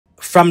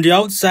From the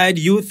outside,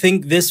 you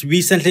think this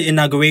recently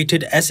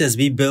inaugurated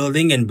SSB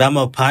building in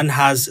Belmopan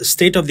has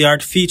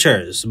state-of-the-art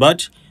features,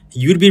 but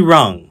you'd be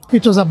wrong.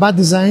 It was a bad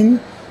design.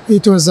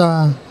 It was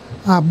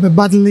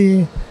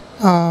badly,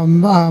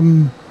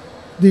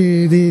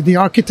 the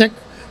architect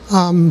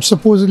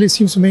supposedly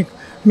seems to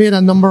made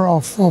a number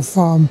of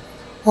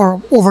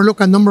or overlook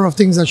a number of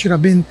things that should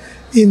have been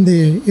in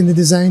the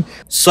design.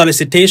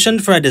 Solicitation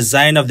for a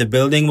design of the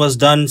building was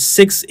done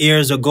 6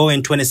 years ago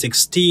in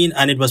 2016,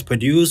 and it was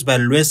produced by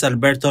Luis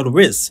Alberto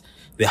Ruiz,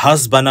 the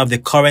husband of the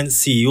current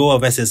CEO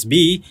of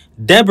SSB,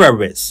 Deborah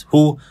Ruiz,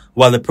 who,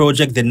 while the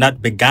project did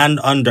not begin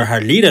under her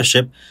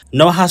leadership,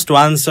 now has to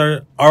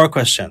answer our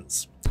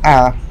questions.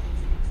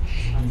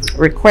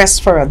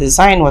 Request for a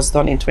design was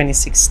done in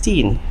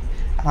 2016.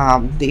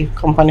 The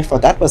company for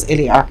that was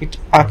LA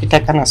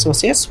Architect and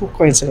Associates, who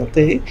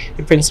coincidentally,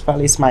 the principal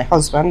is my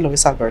husband,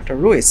 Luis Alberto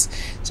Ruiz.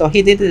 So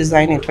he did the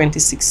design in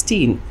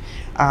 2016.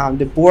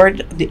 The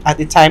board at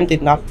the time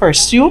did not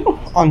pursue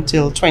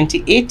until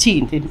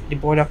 2018. The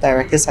board of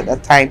directors at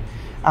that time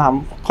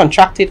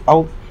contracted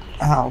out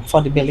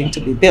for the building to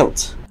be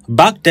built.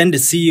 Back then, the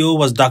CEO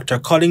was Dr.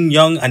 Colin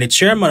Young and the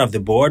chairman of the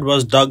board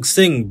was Dough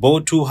Singh,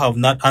 both who have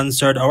not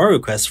answered our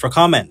request for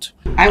comment.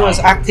 I was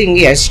acting,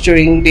 yes,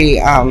 during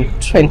the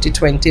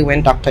 2020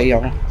 when Dr.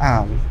 Young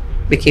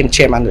became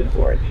chairman of the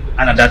board.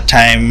 And at that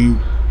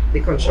time,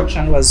 the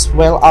construction was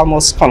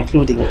almost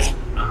concluding.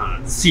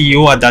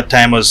 CEO at that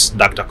time was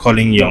Dr.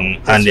 Colin Young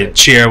and the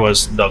chair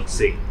was Dough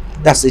Singh.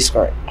 That's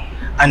correct.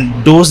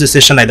 And those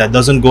decisions like that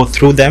doesn't go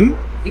through them?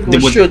 It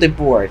goes through the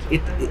board.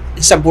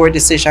 It's a board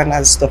decision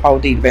as to how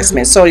the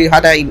investment. So you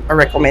had a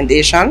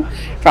recommendation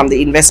from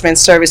the investment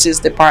services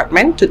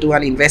department to do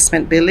an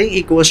investment building.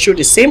 It goes through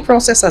the same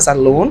process as a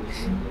loan,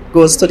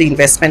 goes to the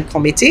investment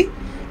committee,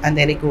 and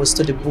then it goes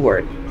to the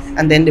board.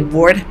 And then the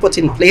board put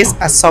in place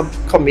a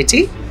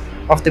subcommittee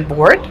of the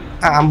board,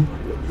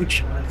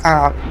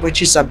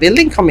 which is a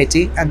building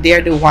committee, and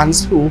they're the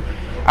ones who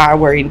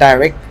were in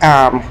direct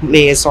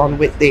liaison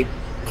with the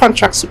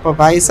contract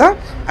supervisor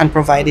and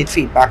provided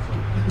feedback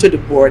to the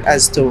board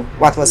as to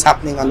what was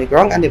happening on the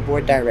ground, and the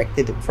board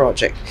directed the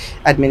project.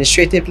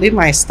 Administratively,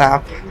 my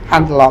staff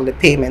handled all the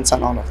payments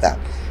and all of that.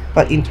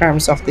 But in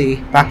terms of the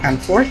back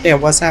and forth, there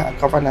was a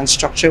governance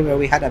structure where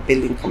we had a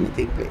building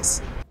committee in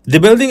place. The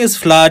building is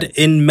flawed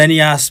in many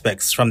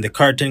aspects, from the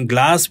curtained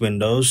glass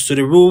windows to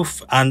the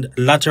roof and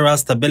lateral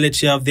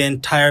stability of the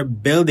entire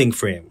building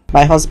frame.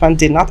 My husband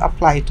did not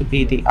apply to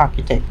be the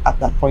architect at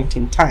that point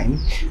in time,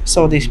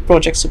 so the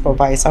project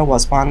supervisor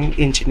was one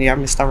engineer,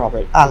 Mr.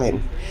 Robert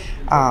Allen.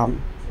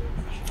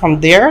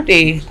 From there,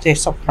 they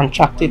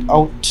subcontracted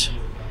out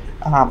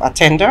a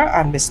tender,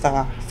 and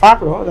Mr.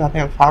 Fabro,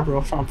 Daniel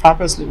Fabro from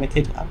Fabro's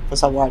Limited,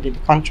 was awarded the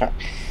contract.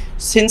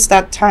 Since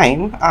that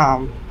time,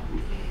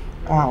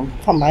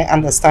 from my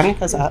understanding,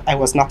 because I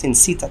was not in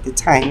seat at the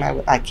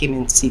time, I came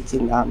in seat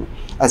in,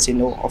 as you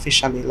know,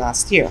 officially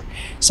last year.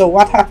 So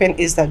what happened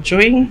is that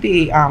during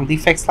the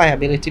defects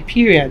liability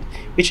period,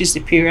 which is the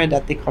period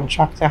that the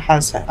contractor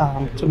has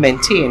to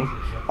maintain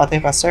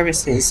whatever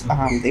services,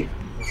 the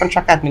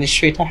contract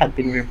administrator had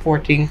been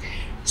reporting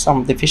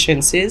some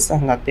deficiencies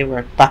and that they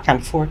were back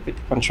and forth with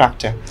the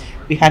contractor.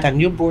 We had a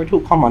new board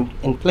who come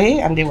in play,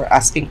 and they were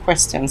asking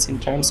questions in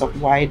terms of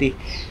why the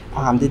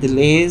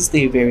delays,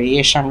 the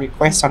variation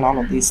requests, and all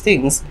of these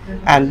things,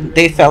 and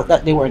they felt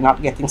that they were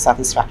not getting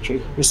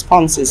satisfactory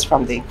responses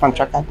from the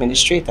contract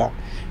administrator.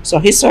 So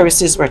his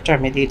services were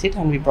terminated,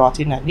 and we brought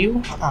in a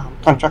new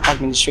contract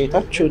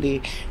administrator through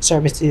the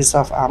services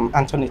of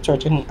Anthony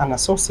Turton and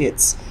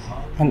Associates.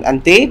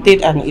 And they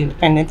did an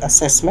independent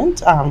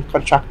assessment,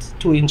 contracted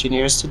 2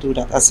 engineers to do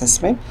that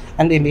assessment,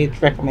 and they made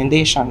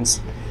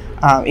recommendations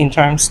in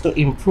terms to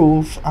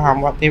improve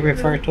what they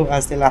refer to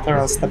as the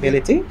lateral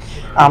stability.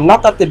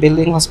 Not that the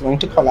building was going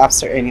to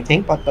collapse or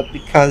anything, but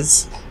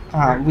because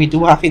we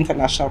do have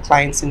international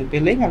clients in the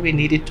building, and we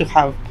needed to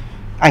have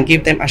and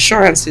give them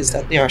assurances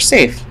that they are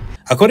safe.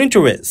 According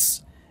to Riz,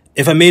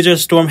 if a major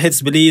storm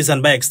hits Belize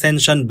and by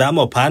extension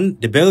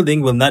Belmopan, the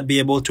building will not be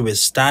able to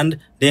withstand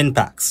the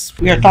impacts.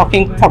 We are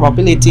talking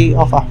probability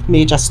of a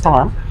major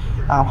storm,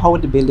 how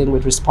the building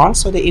would respond.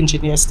 So the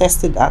engineers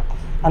tested that,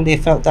 and they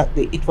felt that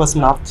it was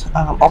not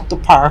up to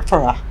par for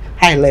a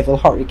high-level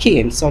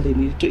hurricane, so they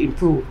needed to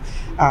improve.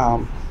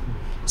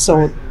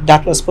 So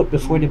that was put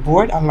before the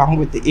board, along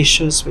with the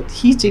issues with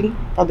heating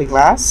of the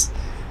glass,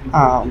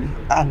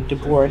 and the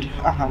board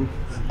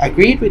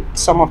agreed with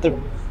some of the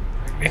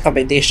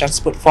recommendations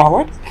put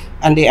forward,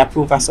 and they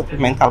approved a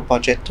supplemental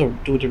budget to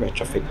do the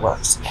retrofit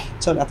works.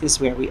 So that is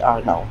where we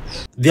are now.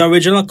 The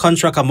original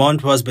contract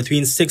amount was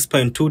between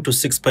 $6.2 to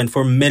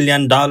 $6.4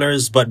 million,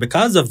 but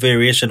because of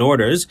variation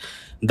orders,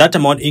 that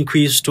amount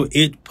increased to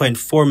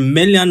 $8.4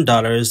 million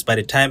by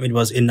the time it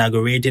was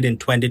inaugurated in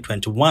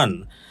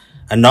 2021.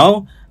 And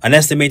now, an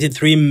estimated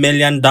 $3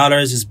 million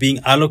is being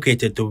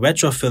allocated to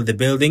retrofit the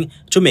building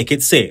to make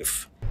it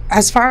safe.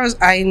 As far as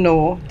I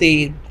know,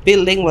 the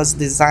building was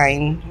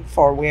designed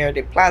for where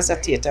the Plaza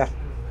Theater,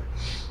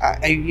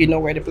 you know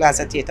where the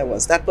Plaza Theater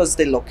was. That was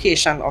the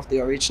location of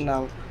the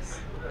original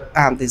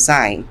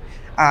design.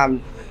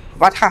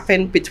 What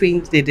happened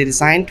between the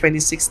design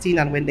 2016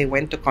 and when they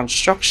went to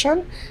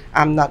construction,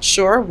 I'm not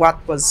sure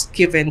what was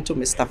given to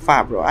Mr.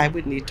 Fabro. I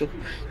would need to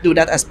do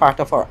that as part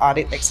of our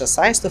audit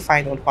exercise to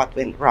find out what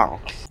went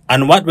wrong.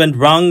 And what went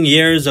wrong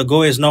years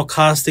ago is now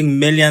costing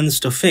millions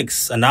to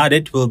fix. An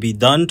audit will be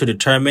done to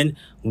determine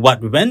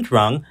what went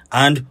wrong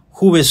and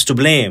who is to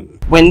blame.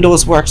 When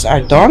those works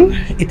are done,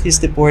 it is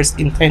the board's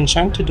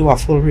intention to do a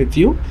full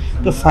review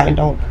to find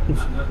out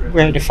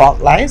where the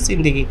fault lies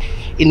in the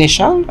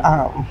initial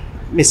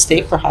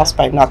mistake, perhaps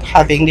by not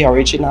having the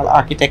original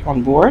architect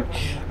on board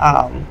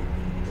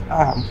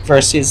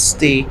versus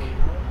the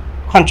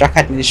contract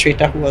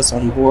administrator who was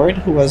on board,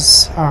 who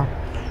was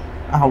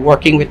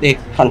working with the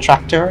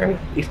contractor.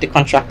 If the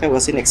contractor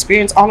was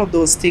inexperienced, all of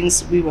those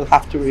things we will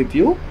have to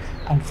review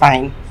and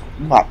find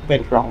what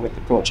went wrong with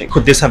the project.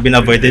 Could this have been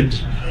avoided?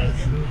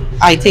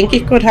 I think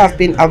it could have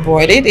been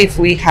avoided if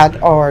we had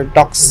our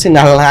ducks in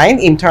a line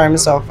in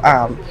terms of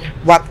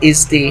what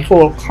is the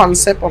whole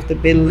concept of the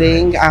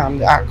building,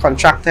 a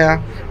contractor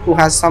who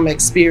has some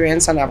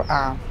experience and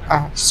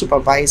a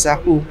supervisor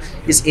who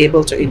is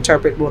able to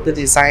interpret both the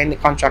design, the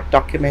contract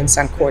documents,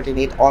 and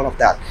coordinate all of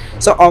that.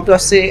 So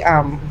obviously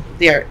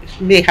there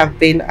may have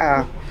been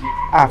a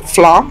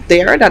flaw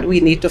there that we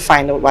need to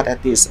find out what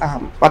it is.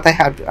 What I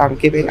have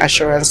given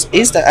assurance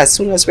is that as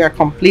soon as we are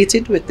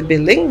completed with the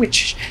building,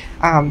 which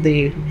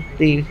the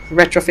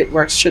retrofit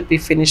works should be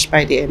finished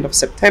by the end of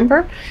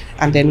September,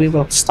 and then we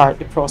will start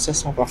the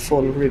process of a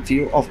full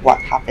review of what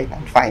happened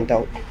and find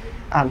out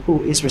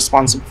who is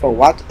responsible for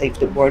what. If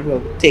the board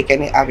will take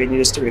any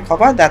avenues to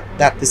recover,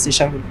 that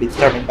decision will be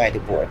determined by the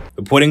board.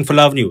 Reporting for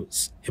Love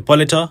News,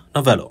 Hipolito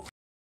Novelo.